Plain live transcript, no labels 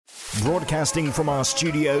Broadcasting from our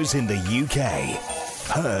studios in the UK.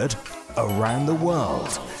 Heard around the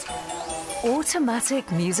world.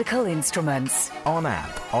 Automatic musical instruments. On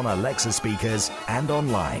app, on Alexa speakers, and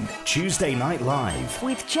online. Tuesday Night Live.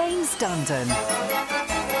 With James Dundon.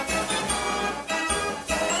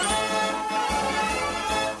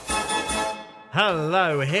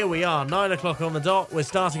 Hello, here we are, 9 o'clock on the dot. We're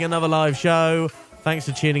starting another live show. Thanks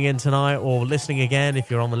for tuning in tonight, or listening again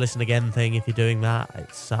if you're on the listen again thing. If you're doing that,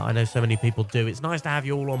 it's I know so many people do. It's nice to have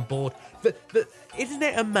you all on board. But isn't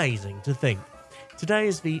it amazing to think today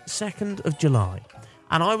is the 2nd of July,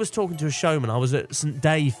 and I was talking to a showman. I was at St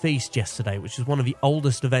Day Feast yesterday, which is one of the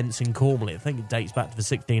oldest events in Cornwall. I think it dates back to the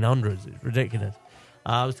 1600s. It's ridiculous.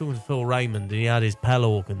 I was talking to Phil Raymond, and he had his Pell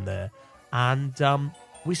organ there, and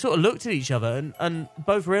we sort of looked at each other and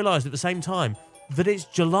both realised at the same time that it's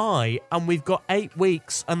July and we've got 8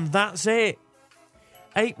 weeks and that's it.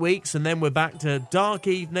 8 weeks and then we're back to dark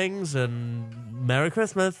evenings and Merry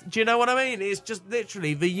Christmas. Do you know what I mean? It's just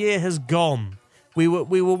literally the year has gone. We were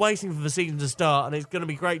waiting for the season to start, and it's going to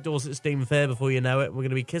be Great Dorset Steam Fair before you know it. We're going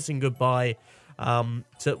to be kissing goodbye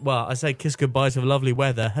I say kiss goodbye to the lovely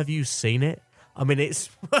weather. Have you seen it? I mean, it's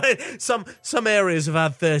some areas have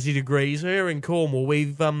had 30 degrees. Here in Cornwall,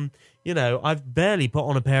 we've I've barely put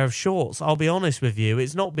on a pair of shorts. I'll be honest with you,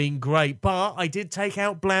 it's not been great. But I did take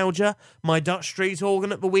out Blauger, my Dutch street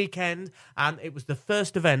organ, at the weekend, and it was the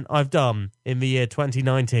first event I've done in the year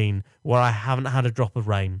 2019 where I haven't had a drop of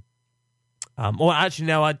rain. Or actually,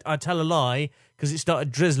 no, I tell a lie, because it started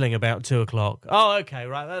drizzling about 2 o'clock. Oh, okay,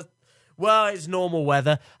 right, well, it's normal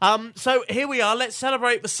weather. So here we are. Let's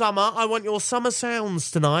celebrate the summer. I want your summer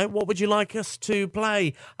sounds tonight. What would you like us to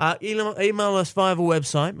play? Email us via the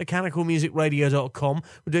website, mechanicalmusicradio.com.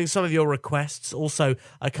 We're doing some of your requests. Also,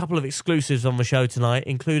 a couple of exclusives on the show tonight,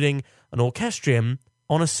 including an Orchestrion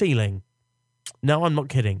on a ceiling. No, I'm not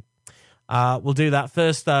kidding. We'll do that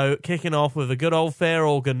first, though, kicking off with a good old fair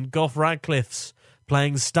organ, Gough Radcliffe's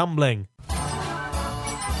playing Stumbling.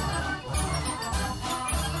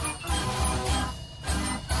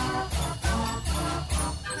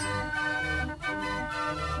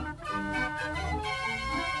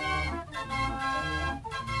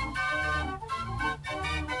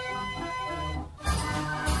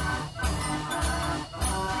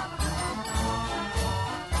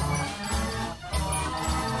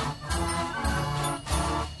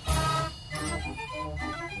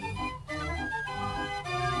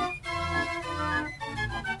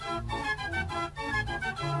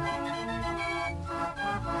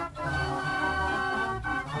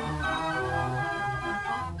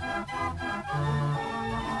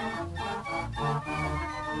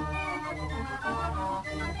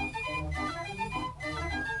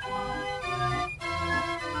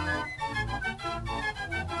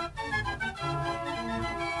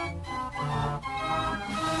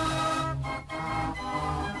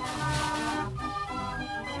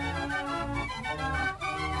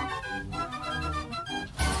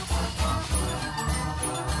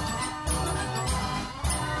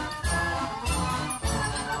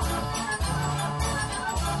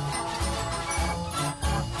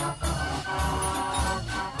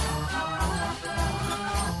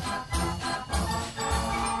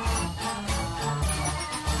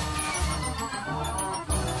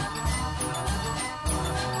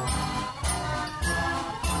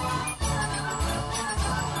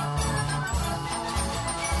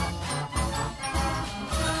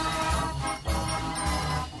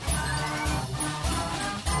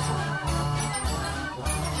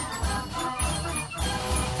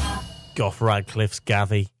 Gough Radcliffe's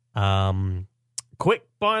Gavi. Quick,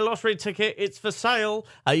 buy a lottery ticket. It's for sale.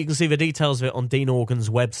 You can see the details of it on Dean Organ's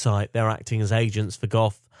website. They're acting as agents for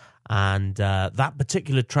Gough. And that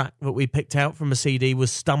particular track that we picked out from a CD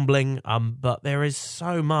was Stumbling. But there is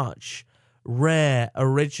so much rare,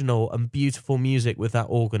 original and beautiful music with that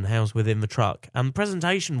organ housed within the truck. And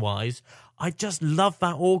presentation-wise, I just love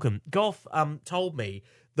that organ. Gough told me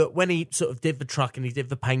that when he sort of did the truck and he did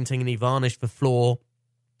the painting and he varnished the floor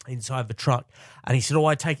inside the truck, and he said,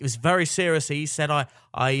 I take it was very seriously. He said, I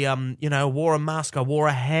wore a mask, I wore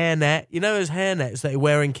a hairnet. You know those hairnets that they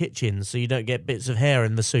wear in kitchens so you don't get bits of hair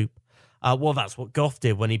in the soup? Well, that's what Gough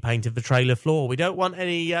did when he painted the trailer floor. We don't want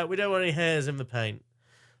any hairs in the paint.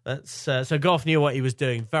 That's so Gough knew what he was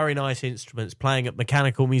doing. Very nice instruments playing at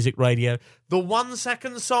Mechanical Music Radio. The 1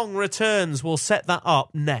 second song returns. We'll set that up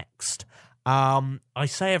next. I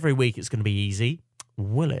say every week it's going to be easy.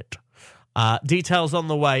 Will it? Details on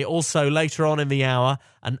the way. Also, later on in the hour,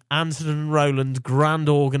 an Anton Roland Grand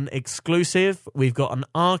Organ exclusive. We've got an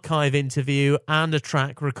archive interview and a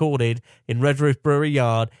track recorded in Red Roof Brewery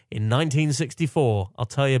Yard in 1964. I'll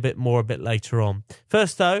tell you a bit more a bit later on.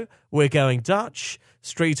 First, though, we're going Dutch.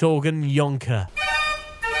 Street organ Jonker.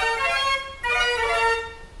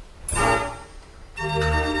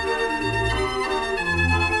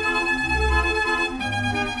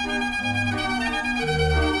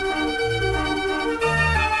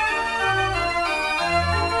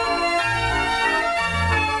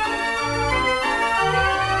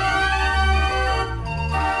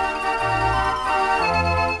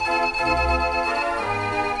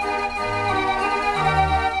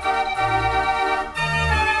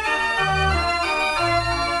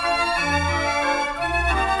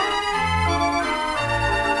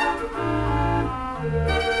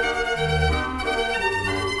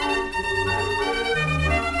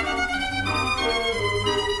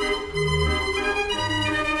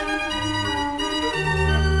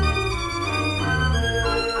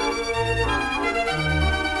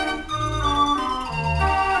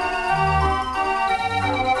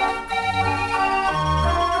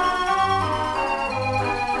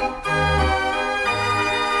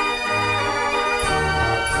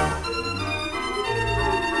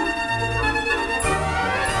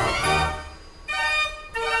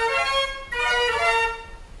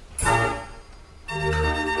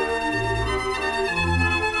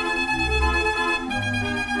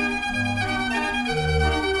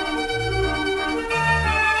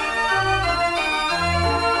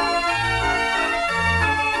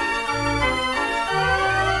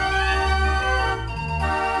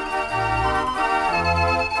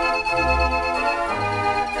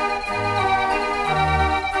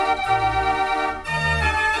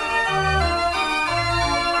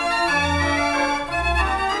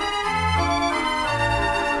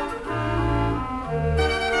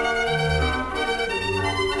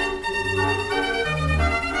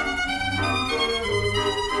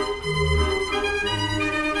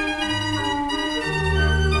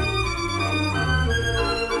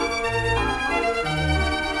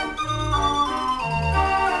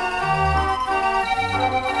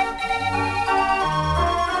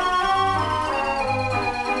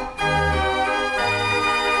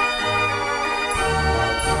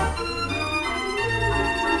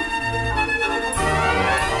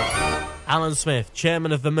 Alan Smith,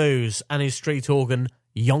 chairman of the Moose, and his street organ,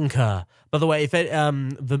 Jonker. By the way,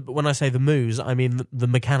 when I say the Moose, I mean the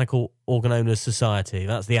Mechanical Organ Owners Society.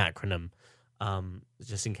 That's the acronym.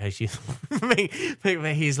 Just in case you think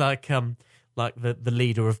he's like the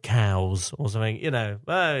leader of cows or something. You know,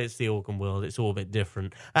 it's the organ world. It's all a bit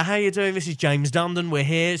different. How you doing? This is James Dundon. We're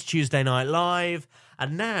here. It's Tuesday Night Live.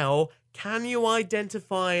 And now, can you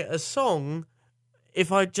identify a song if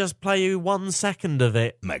I just play you 1 second of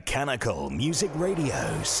it? Mechanical Music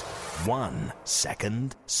Radio's 1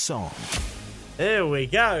 second song. Here we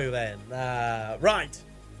go then. Right.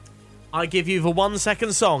 I give you the 1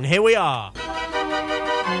 second song. Here we are.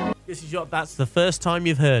 That's the first time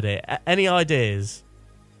you've heard it. Any ideas?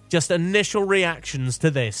 Just initial reactions to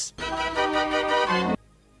this.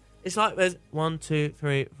 It's like there's 1, 2,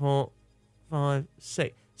 3, 4, 5,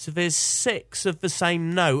 6. So there's 6 of the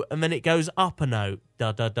same note, and then it goes up a note.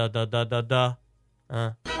 Da da da da da da da.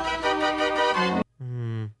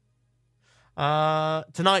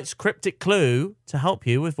 Tonight's cryptic clue to help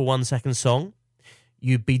you with the 1 second song.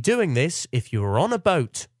 You'd be doing this if you were on a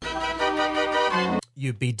boat.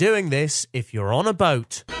 You'd be doing this if you're on a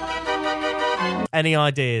boat. Any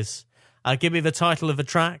ideas? Give me the title of the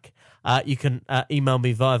track. You can email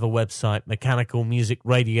me via the website,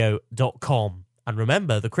 mechanicalmusicradio.com. And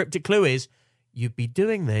remember, the cryptic clue is, you'd be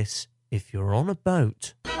doing this if you're on a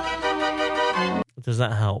boat. Does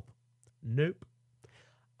that help? Nope.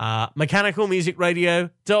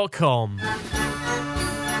 Mechanicalmusicradio.com.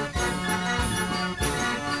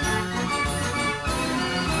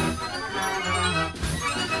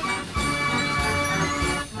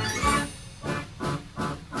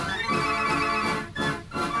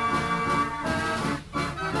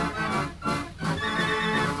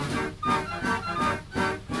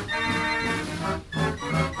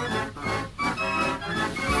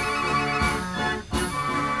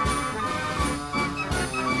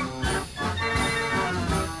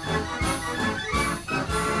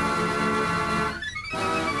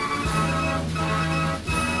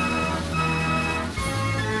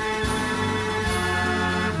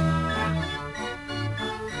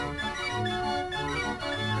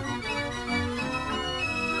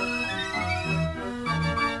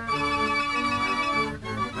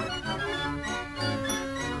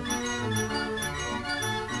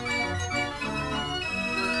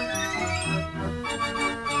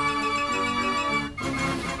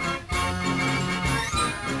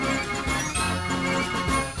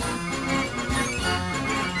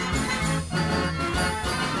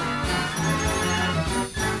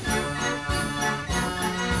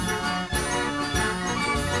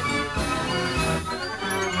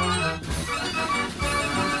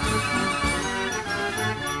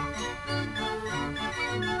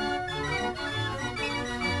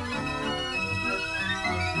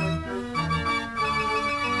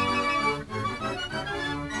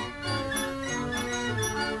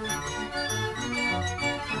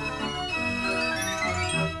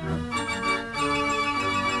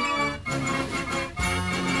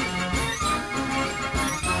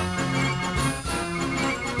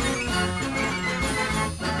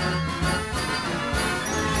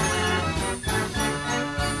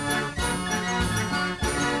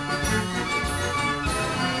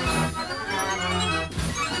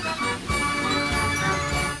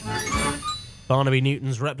 Barnaby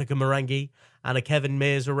Newton's replica merengue, and a Kevin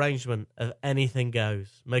Mears arrangement of Anything Goes.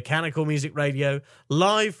 Mechanical Music Radio,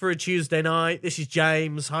 live for a Tuesday night. This is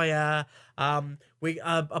James. Hiya.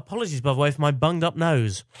 Apologies, by the way, for my bunged up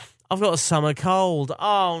nose. I've got a summer cold.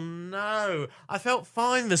 Oh, no. I felt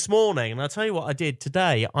fine this morning, and I'll tell you what I did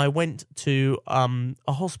today. I went to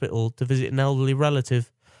a hospital to visit an elderly relative,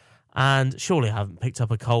 and surely I haven't picked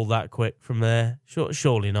up a cold that quick from there.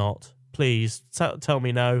 Surely not. Please, tell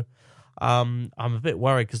me no. I'm a bit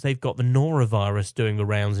worried because they've got the norovirus doing the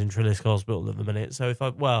rounds in Trillisk Hospital at the minute. So if I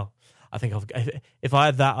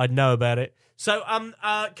had that, I'd know about it. So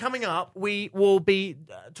coming up, we will be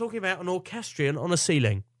talking about an orchestrion on a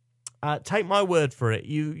ceiling. Take my word for it.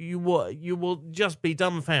 You will just be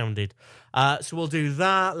dumbfounded. So we'll do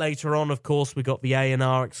that later on. Of course, we got the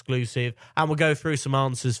A&R exclusive, and we'll go through some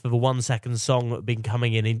answers for the 1 second song that have been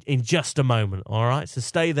coming in just a moment. All right, so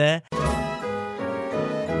stay there.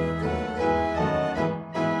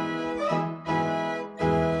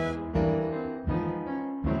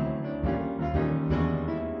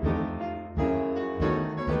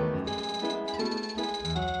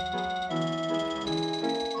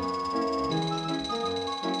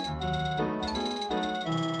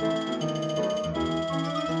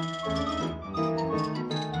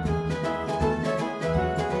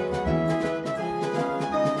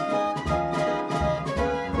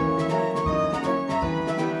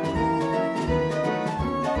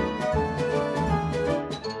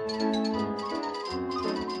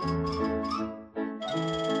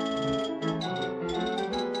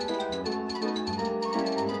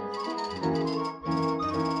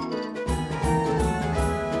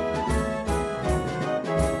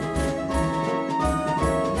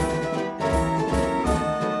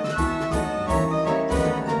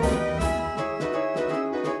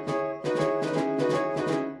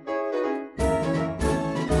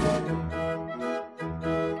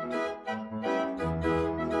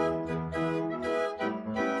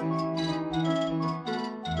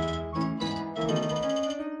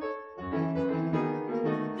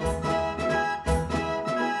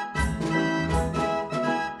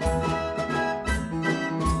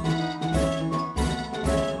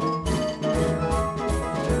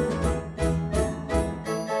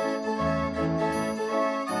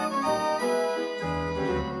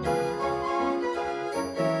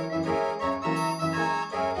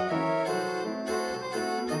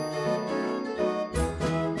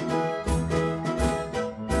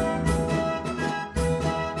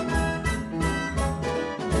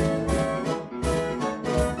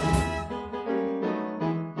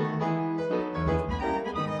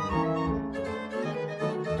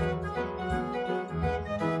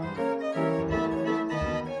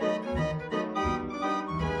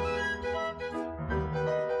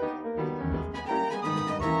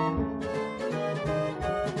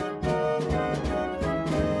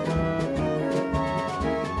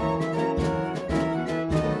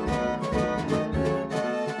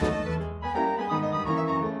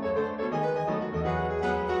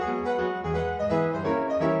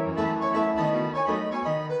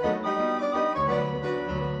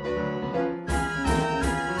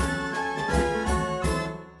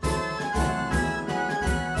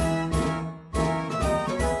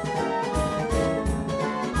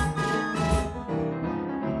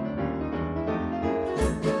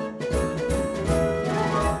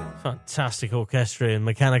 Fantastic Orchestrion,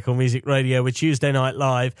 Mechanical Music Radio with Tuesday Night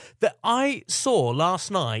Live, that I saw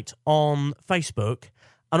last night on Facebook,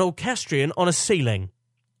 an orchestrion on a ceiling.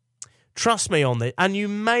 Trust me on this, and you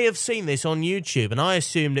may have seen this on YouTube, and I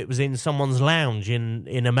assumed it was in someone's lounge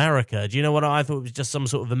in America. Do you know what? I thought it was just some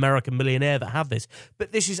sort of American millionaire that had this.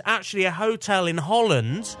 But this is actually a hotel in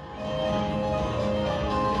Holland.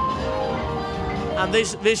 And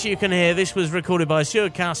this you can hear, this was recorded by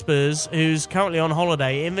Stuart Caspers, who's currently on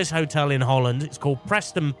holiday in this hotel in Holland. It's called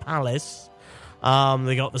Preston Palace.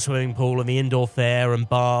 They got the swimming pool and the indoor fair and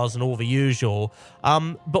bars and all the usual.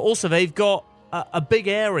 But also they've got a big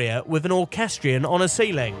area with an orchestrion on a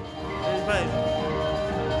ceiling.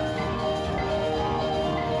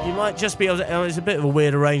 You might just be able to... it's a bit of a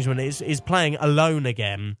weird arrangement. It's playing Alone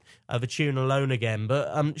Again, the tune Alone Again.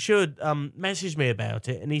 But Stuart messaged me about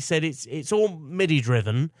it, and he said it's all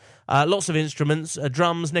MIDI-driven. Lots of instruments,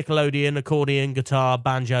 drums, Nickelodeon, accordion, guitar,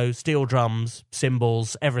 banjo, steel drums,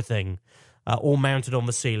 cymbals, everything. All mounted on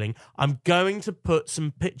the ceiling. I'm going to put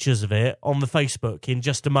some pictures of it on the Facebook in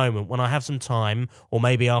just a moment when I have some time, or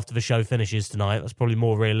maybe after the show finishes tonight. That's probably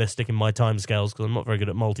more realistic in my timescales because I'm not very good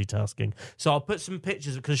at multitasking. So I'll put some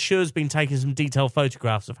pictures because Shure's been taking some detailed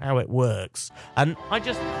photographs of how it works. And I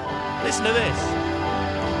just... listen to this.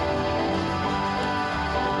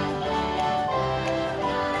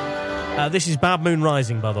 This is Bad Moon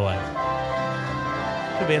Rising, by the way.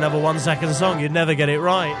 Could be another 1 second song. You'd never get it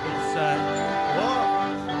right. It's,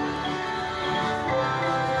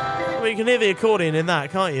 what? Well, you can hear the accordion in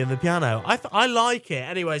that, can't you, in the piano? I like it.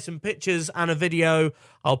 Anyway, some pictures and a video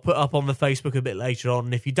I'll put up on the Facebook a bit later on.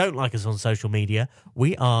 And if you don't like us on social media,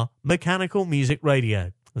 we are Mechanical Music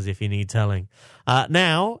Radio, as if you need telling.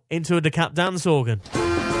 Now, into a decap dance organ.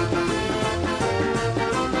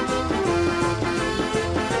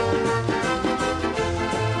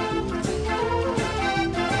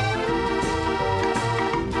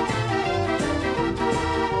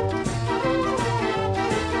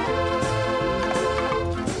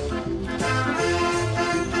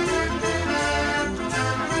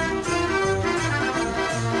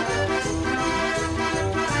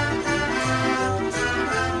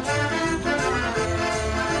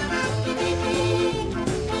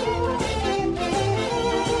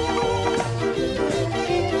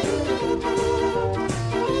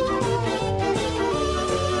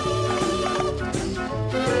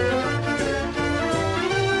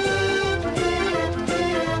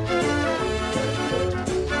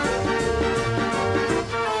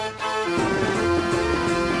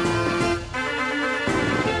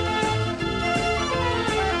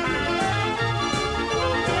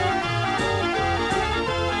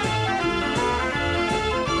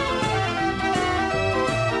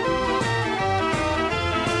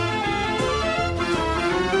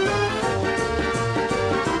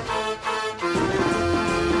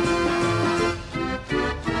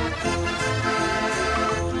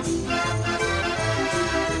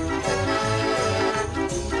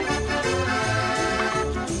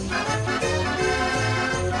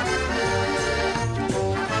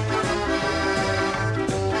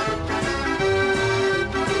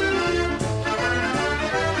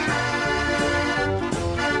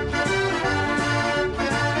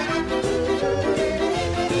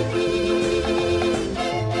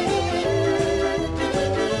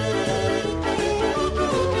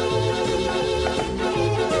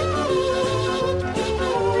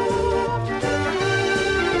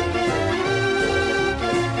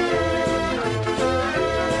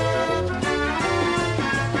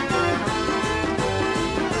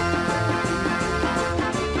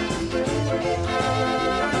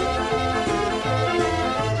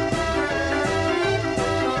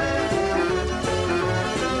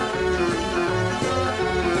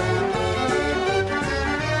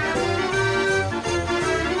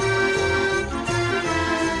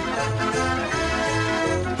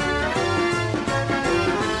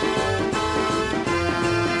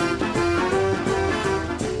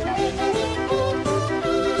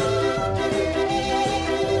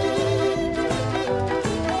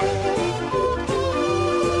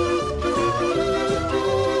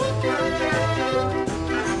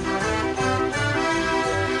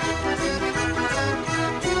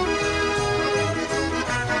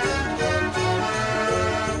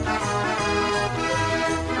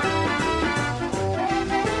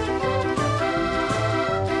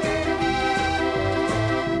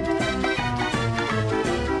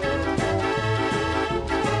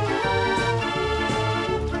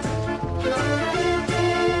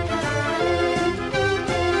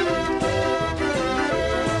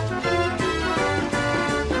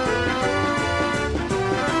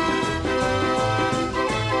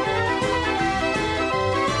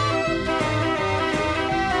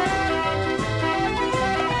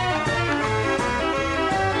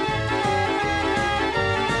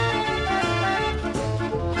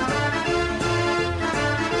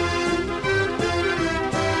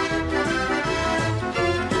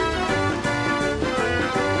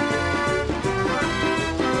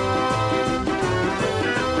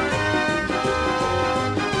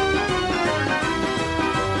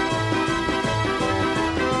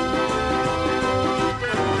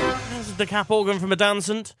 the cap organ from a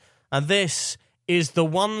dancant, and this is the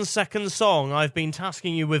 1 second song I've been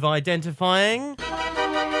tasking you with identifying.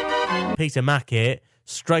 Peter Mackett,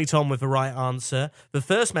 straight on with the right answer. The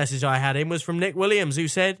first message I had in was from Nick Williams, who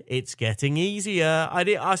said, "It's getting easier." I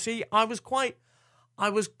was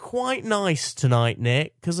quite nice tonight,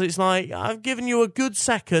 Nick, because it's like, I've given you a good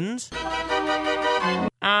second.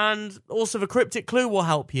 And also the cryptic clue will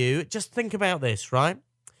help you. Just think about this, right?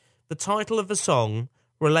 The title of the song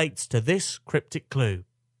relates to this cryptic clue.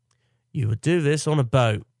 You would do this on a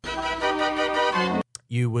boat.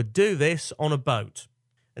 You would do this on a boat.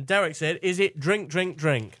 And Derek said, is it drink, drink,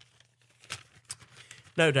 drink?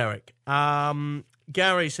 No, Derek.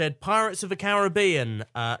 Gary said, Pirates of the Caribbean.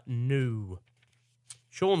 No.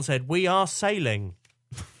 Sean said, we are sailing.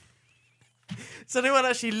 Is anyone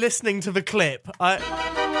actually listening to the clip?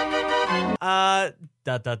 Da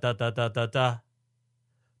da da da da da da.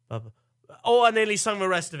 Oh, I nearly sung the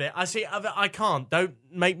rest of it. I see. I can't. Don't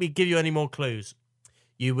make me give you any more clues.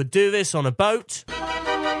 You would do this on a boat,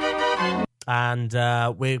 and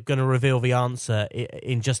we're going to reveal the answer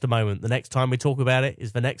in just a moment. The next time we talk about it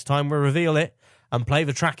is the next time we reveal it and play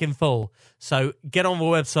the track in full. So get on the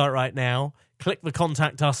website right now, click the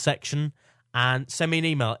Contact Us section, and send me an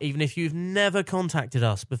email, even if you've never contacted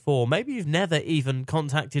us before. Maybe you've never even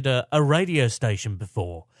contacted a radio station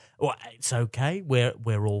before. Well, it's okay.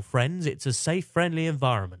 We're all friends. It's a safe, friendly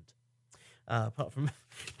environment. Apart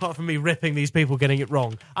from me ripping these people getting it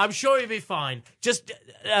wrong, I'm sure you'll be fine. Just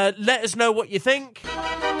let us know what you think.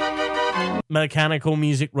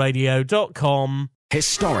 mechanicalmusicradio.com.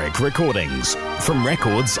 Historic recordings from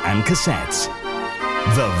records and cassettes.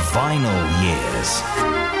 The Vinyl Years.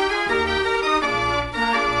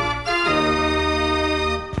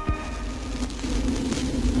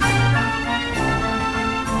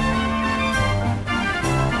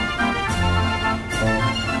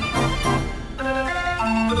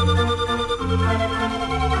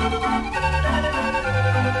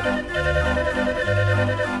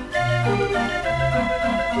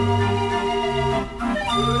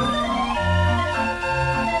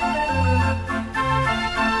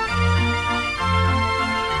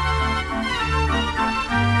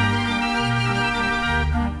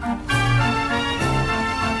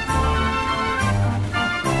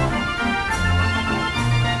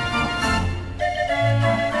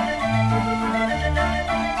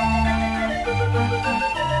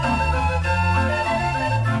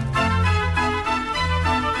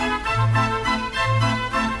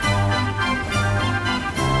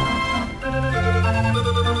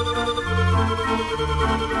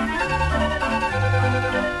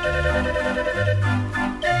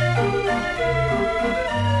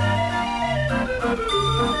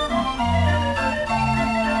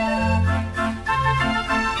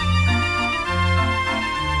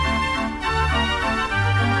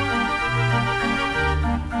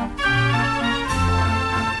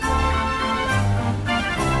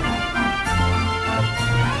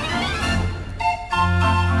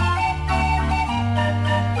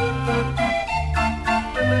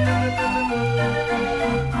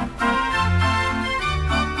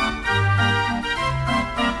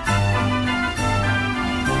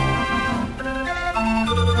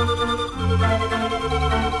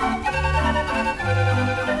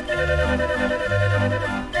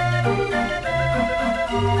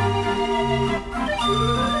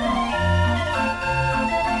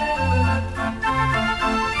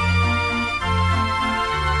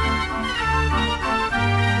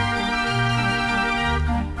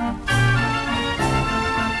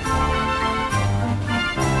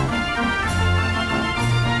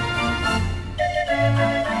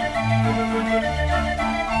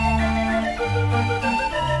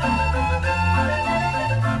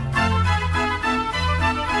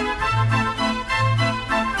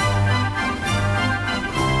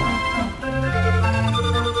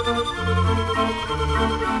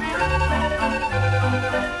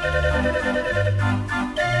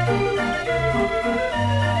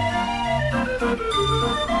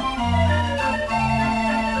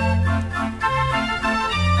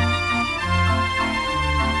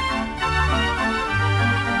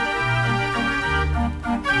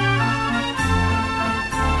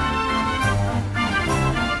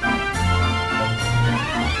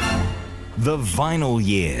 The Vinyl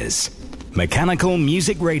Years. Mechanical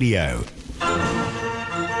Music Radio.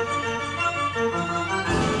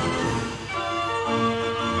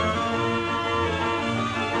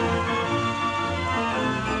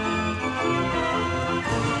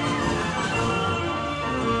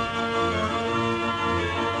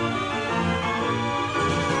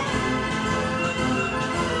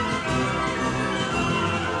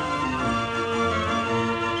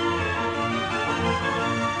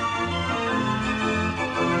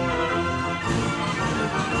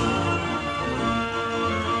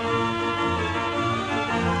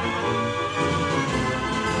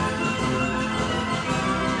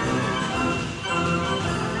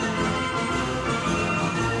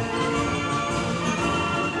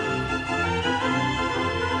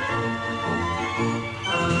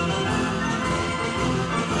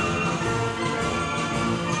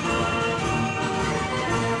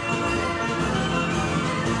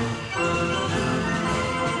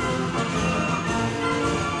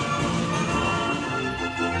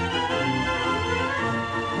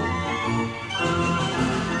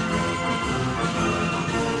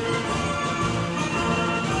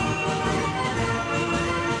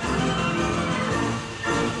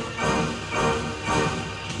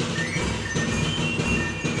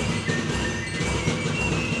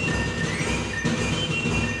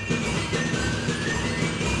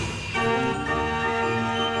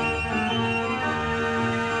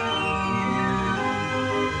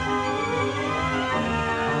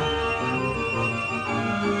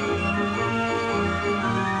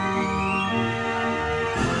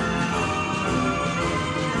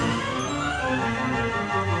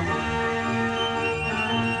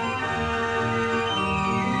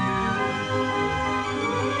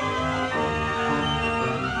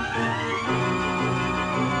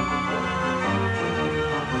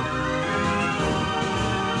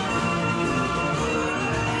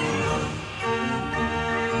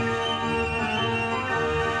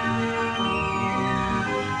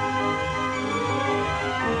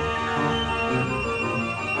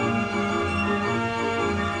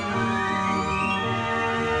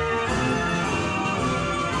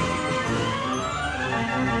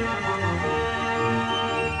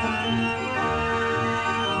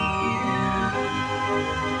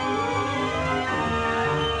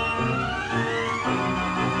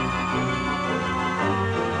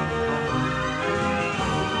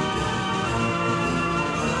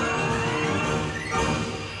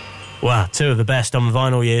 Well, two of the best on the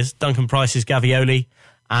vinyl years. Duncan Price's Gavioli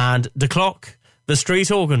and De Clock, the street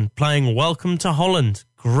organ, playing Welcome to Holland.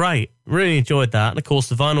 Great. Really enjoyed that. And, of course,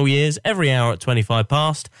 the vinyl years, every hour at 25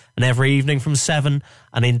 past and every evening from 7,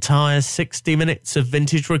 an entire 60 minutes of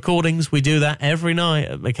vintage recordings. We do that every night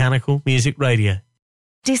at Mechanical Music Radio.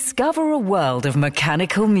 Discover a world of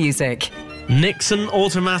mechanical music. Nixon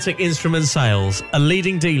Automatic Instrument Sales are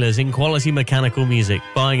leading dealers in quality mechanical music,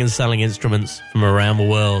 buying and selling instruments from around the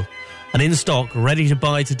world. And in stock, ready to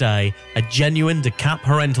buy today, a genuine DeCap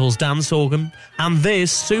Parentals dance organ and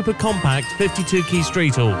this super compact 52-key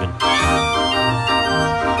street organ.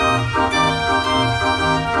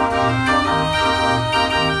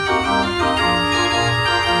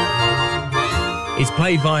 It's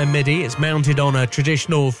played via MIDI, it's mounted on a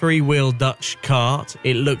traditional three-wheel Dutch cart.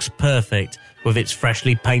 It looks perfect with its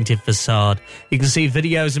freshly painted facade. You can see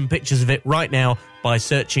videos and pictures of it right now by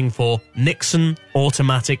searching for Nixon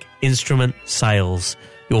Automatic Instrument Sales.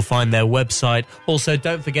 You'll find their website. Also,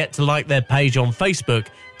 don't forget to like their page on Facebook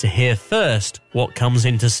to hear first what comes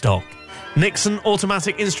into stock. Nixon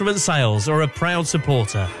Automatic Instrument Sales are a proud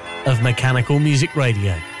supporter of Mechanical Music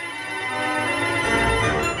Radio.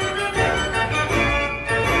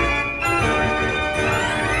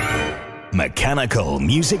 Mechanical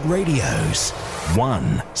Music Radio's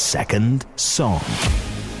 1 second song.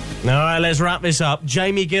 All right, let's wrap this up.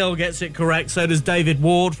 Jamie Gill gets it correct. So does David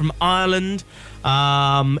Ward from Ireland.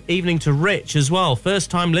 Evening to Rich as well.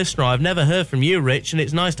 First time listener. I've never heard from you, Rich, and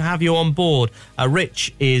it's nice to have you on board.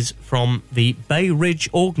 Rich is from the Bay Ridge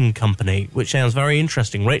Organ Company, which sounds very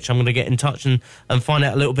interesting. Rich, I'm going to get in touch and find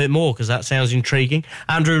out a little bit more because that sounds intriguing.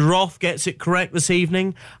 Andrew Roth gets it correct this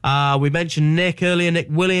evening. We mentioned Nick earlier, Nick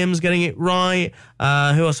Williams getting it right. Who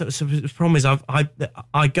else? The problem is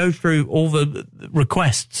I go through all the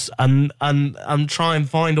requests and try and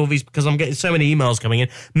find all these because I'm getting so many emails coming in.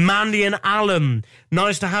 Mandy and Alan,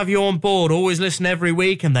 nice to have you on board. Always listen every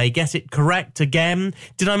week and they get it correct again.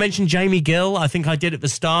 Did I mention Jamie Gill? I think I did at the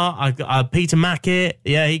start. Peter Mackett,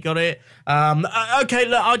 yeah, he got it. Okay,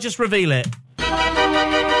 look, I'll just reveal it.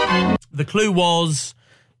 The clue was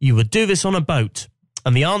you would do this on a boat,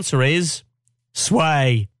 and the answer is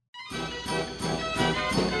Sway.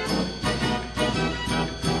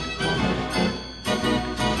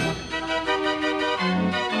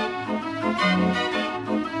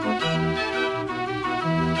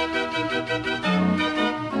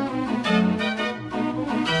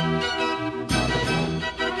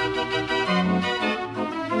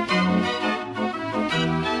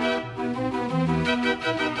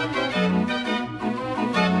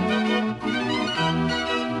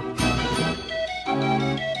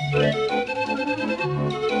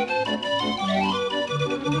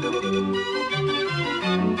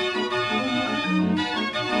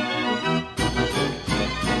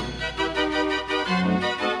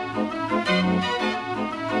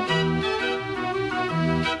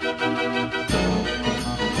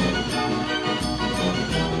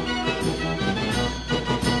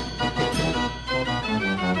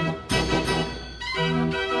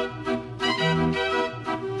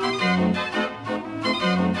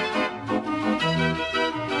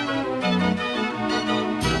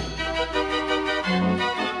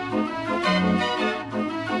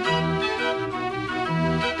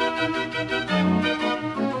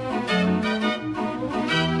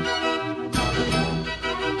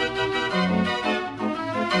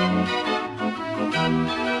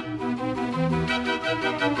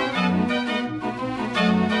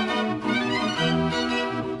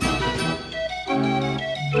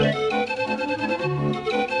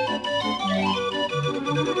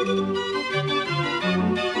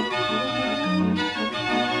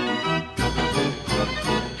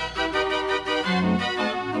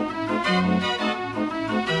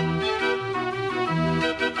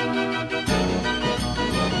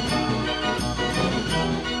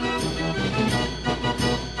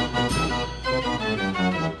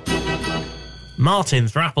 Martin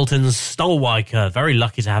Thrappleton's Stolwiker. Very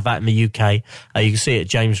lucky to have that in the UK. You can see it at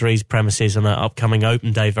James Reed's premises on an upcoming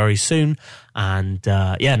open day very soon. And,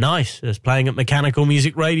 yeah, nice. It's playing at Mechanical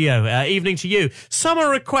Music Radio. Evening to you. Summer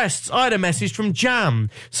requests. I had a message from Jam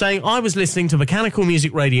saying, I was listening to Mechanical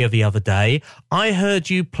Music Radio the other day. I heard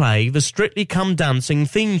you play the Strictly Come Dancing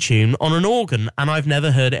theme tune on an organ, and I've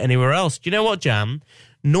never heard it anywhere else. Do you know what, Jam?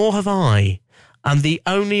 Nor have I. and the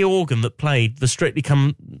only organ that played the Strictly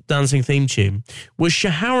Come Dancing theme tune was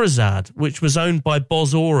Scheherazade, which was owned by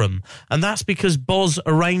Boz Oram, and that's because Boz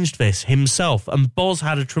arranged this himself, and Boz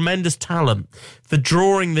had a tremendous talent for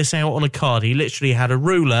drawing this out on a card. He literally had a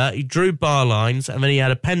ruler, he drew bar lines, and then he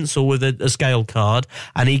had a pencil with a scale card,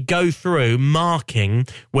 and he'd go through marking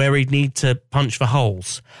where he'd need to punch for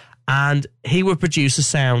holes, and he would produce a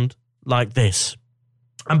sound like this.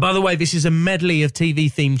 And by the way, this is a medley of TV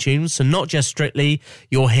theme tunes, so not just Strictly.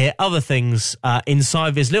 You'll hear other things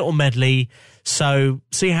inside this little medley, so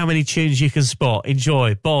see how many tunes you can spot.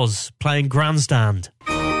 Enjoy. Boz playing Grandstand.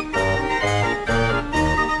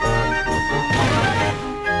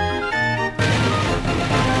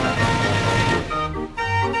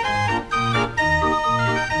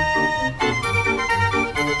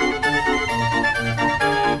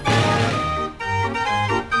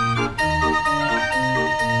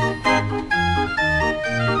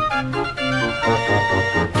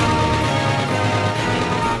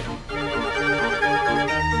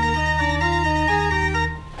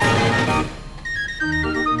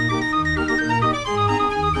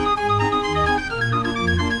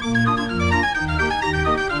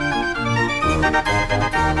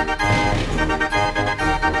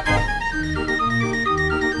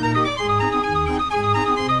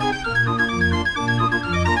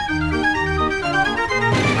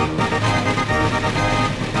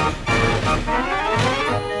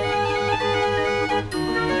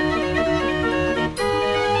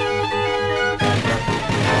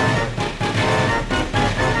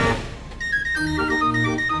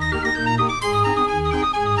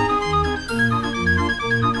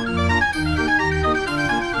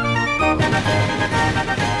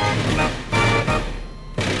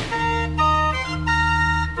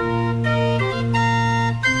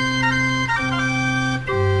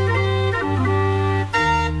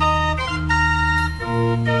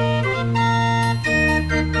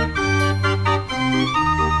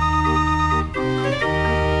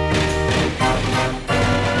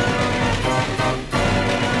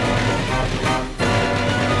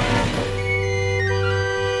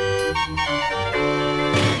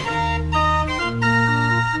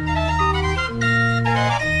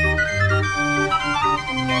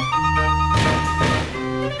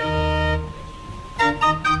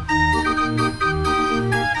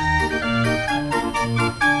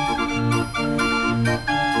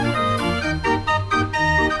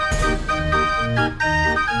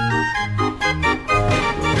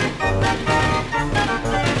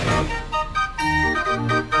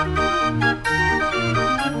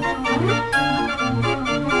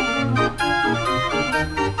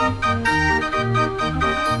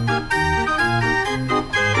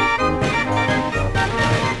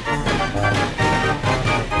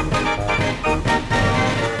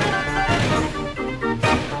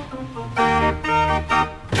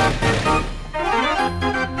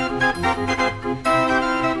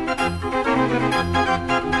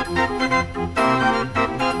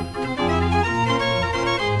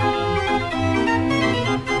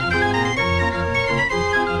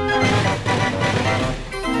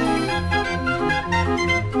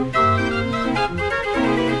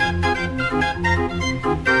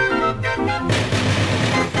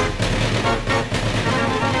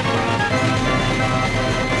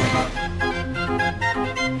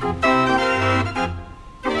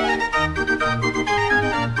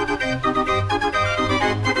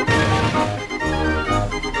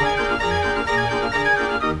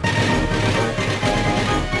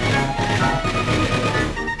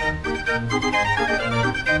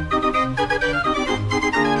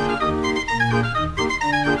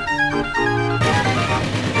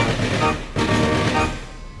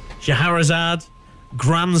 Scheherazade,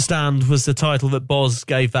 Grandstand was the title that Boz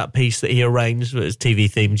gave that piece that he arranged with his TV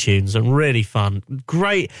theme tunes, and really fun.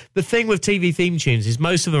 Great. The thing with TV theme tunes is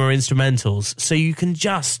most of them are instrumentals, so you can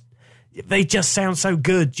they just sound so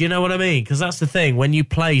good. Do you know what I mean? Because that's the thing. When you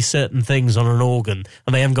play certain things on an organ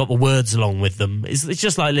and they haven't got the words along with them, it's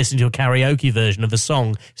just like listening to a karaoke version of a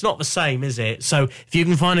song. It's not the same, is it? So if you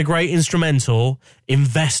can find a great instrumental,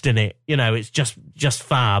 invest in it. You know, it's just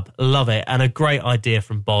fab. Love it. And a great idea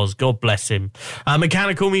from Boz. God bless him.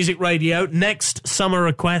 Mechanical Music Radio. Next summer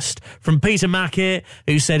request from Peter Mackett,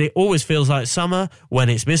 who said it always feels like summer when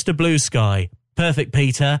it's Mr. Blue Sky. Perfect,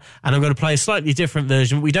 Peter. And I'm going to play a slightly different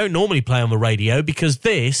version we don't normally play on the radio, because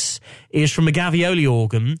this is from a Gavioli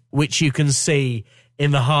organ, which you can see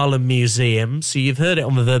in the Harlem Museum. So you've heard it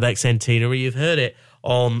on the Verbeeck Centenary, you've heard it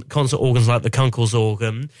on concert organs like the Kunkel's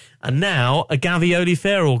organ, and now a Gavioli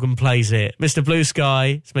Fair organ plays it. Mr. Blue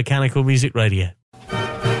Sky, it's Mechanical Music Radio.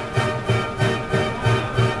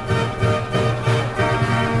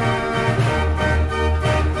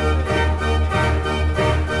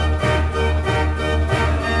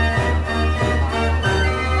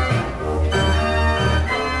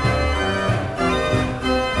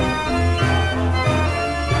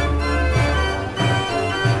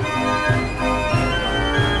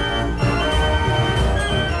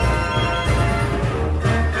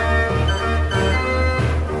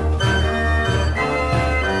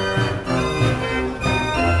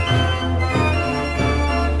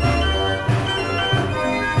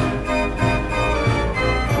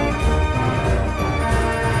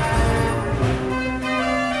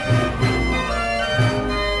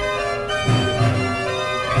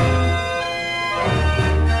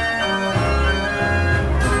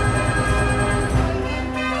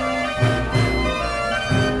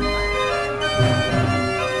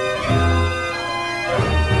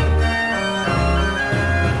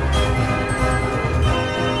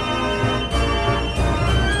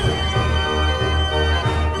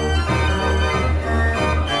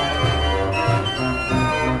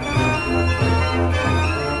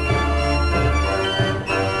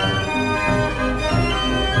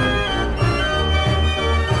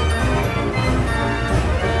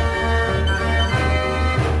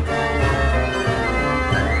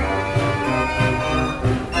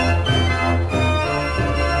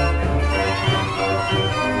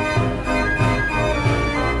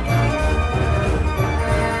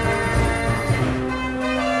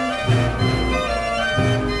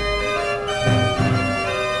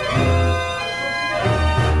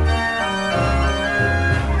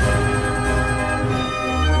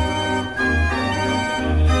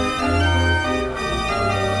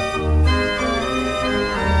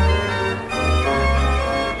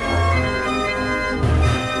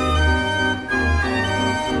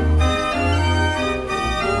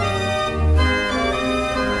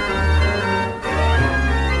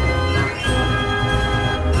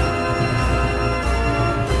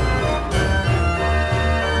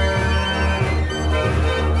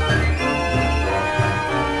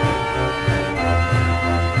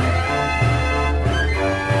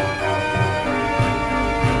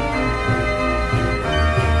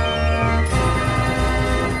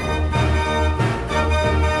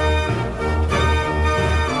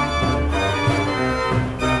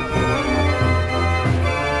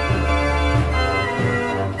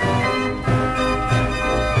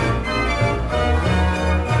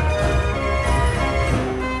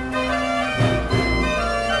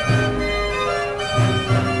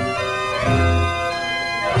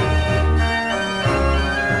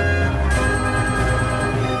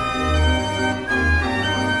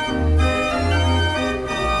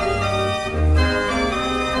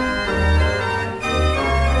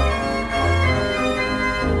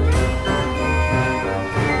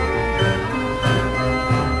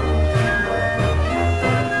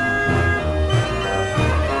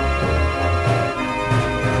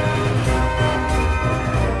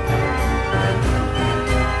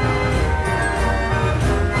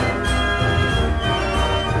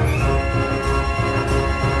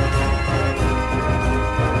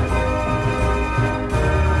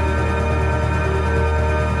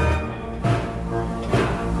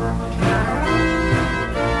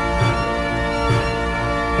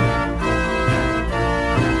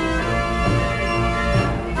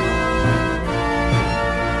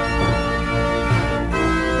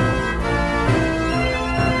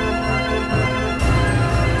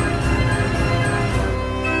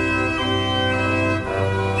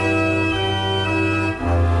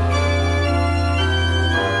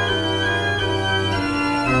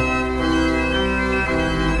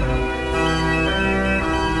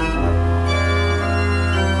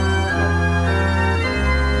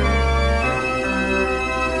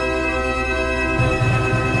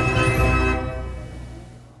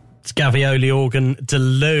 Ravioli organ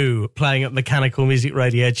Deleu playing at Mechanical Music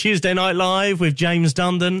Radio. Tuesday Night Live with James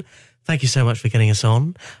Dundon. Thank you so much for getting us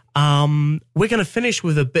on. We're going to finish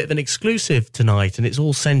with a bit of an exclusive tonight, and it's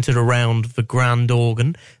all centred around the grand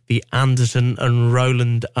organ, the Anderton and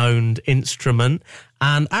Roland owned instrument.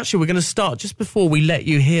 And actually, we're going to start just before we let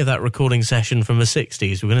you hear that recording session from the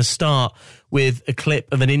 60s. We're going to start with a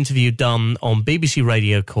clip of an interview done on BBC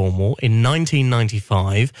Radio Cornwall in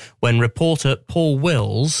 1995 when reporter Paul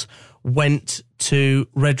Wills went to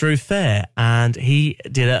Redruth Fair, and he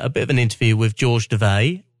did a bit of an interview with George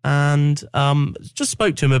Devey and just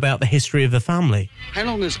spoke to him about the history of the family. How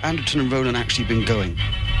long has Anderton and Roland actually been going?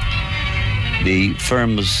 The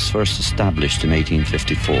firm was first established in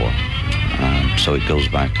 1854, so it goes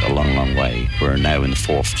back a long, long way. We're now in the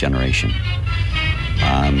fourth generation.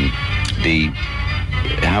 How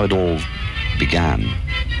it all began,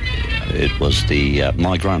 it was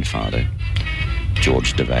my grandfather,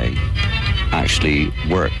 George Devey, actually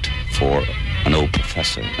worked for an old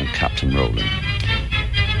professor and Captain Roland,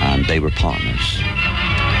 and they were partners.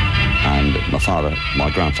 And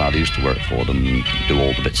my grandfather used to work for them and do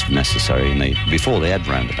all the bits necessary. And before they had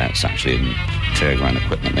roundabouts, actually, and fairground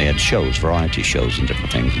equipment, they had shows, variety shows and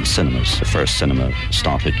different things, and cinemas. The first cinema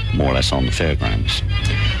started more or less on the fairgrounds.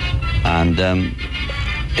 And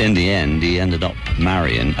in the end, he ended up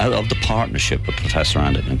marrying, out of the partnership with Professor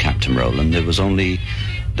Anderton and Captain Roland, there was only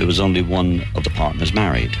one of the partners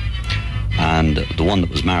married. And the one that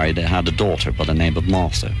was married had a daughter by the name of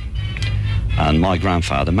Martha. And my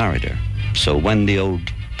grandfather married her. So when the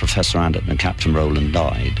old Professor Anderton and Captain Roland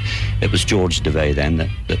died, it was George Devey then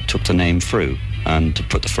that took the name through and to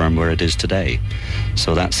put the firm where it is today.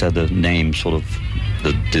 So that's how the name,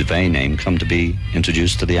 the Devey name, come to be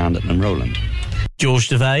introduced to the Anderton and Roland. George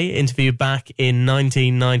Devey, interviewed back in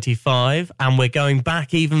 1995, and we're going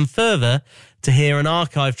back even further to hear an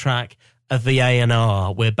archive track of the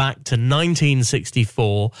A&R. We're back to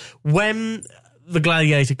 1964, when the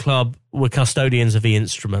Gladiator Club were custodians of the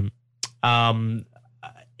instrument.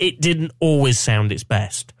 It didn't always sound its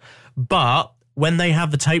best, but when they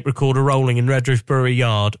had the tape recorder rolling in Redruth Brewery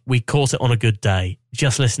Yard, we caught it on a good day.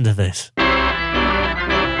 Just listen to this.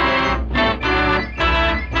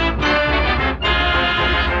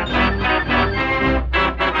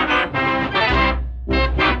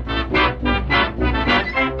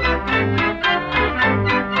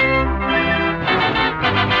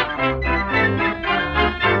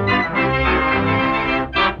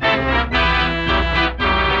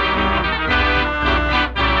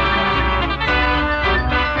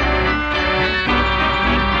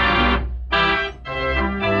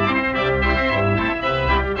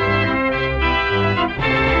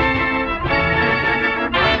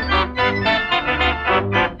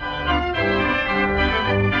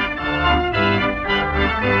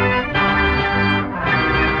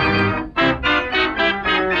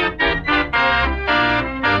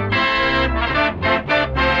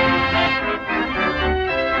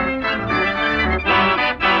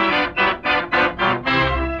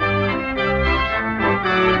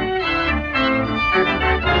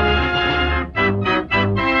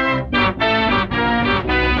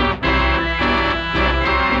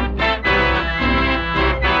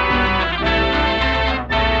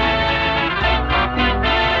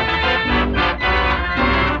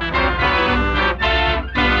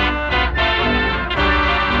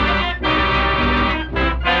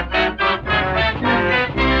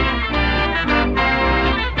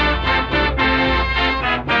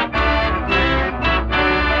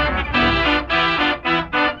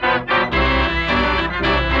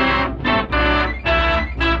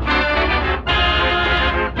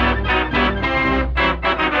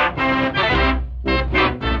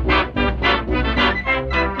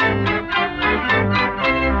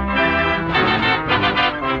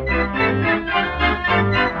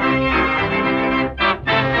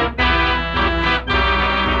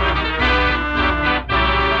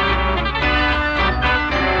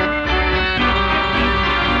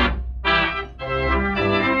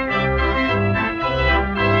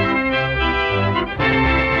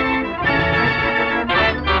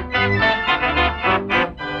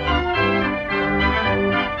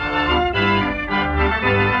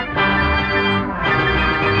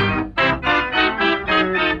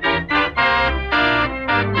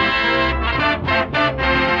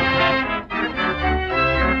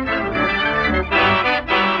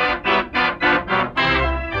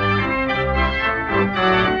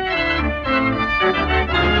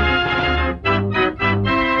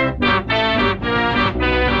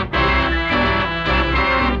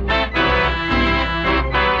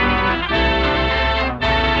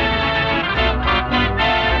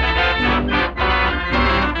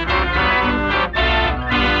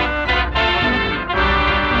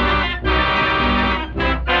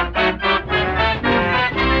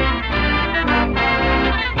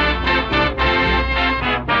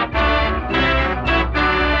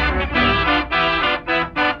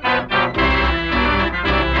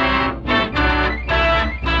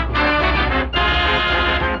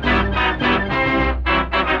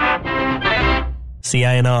 It's the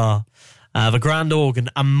A&R, the Grand Organ,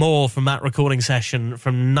 and more from that recording session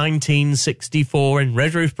from 1964 in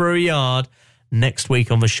Red Roof Brewery Yard. Next week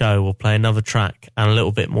on the show, we'll play another track and a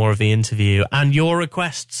little bit more of the interview. And your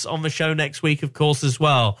requests on the show next week, of course, as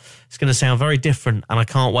well. It's going to sound very different, and I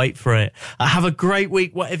can't wait for it. Have a great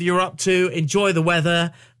week, whatever you're up to. Enjoy the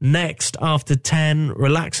weather. Next, after 10,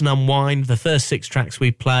 relax and unwind. The first 6 tracks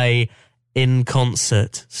we play in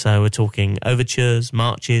concert. So we're talking overtures,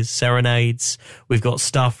 marches, serenades. We've got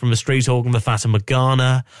stuff from the Street Organ, the Fata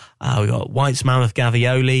Morgana. We've got White's Mammoth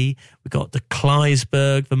Gavioli. We've got the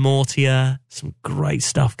Kleisberg, the Mortier. Some great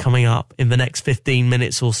stuff coming up in the next 15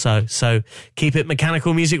 minutes or so. So keep it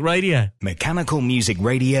Mechanical Music Radio. Mechanical Music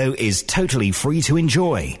Radio is totally free to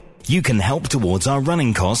enjoy. You can help towards our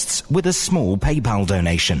running costs with a small PayPal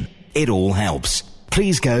donation. It all helps.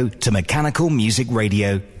 Please go to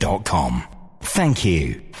mechanicalmusicradio.com. Thank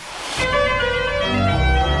you.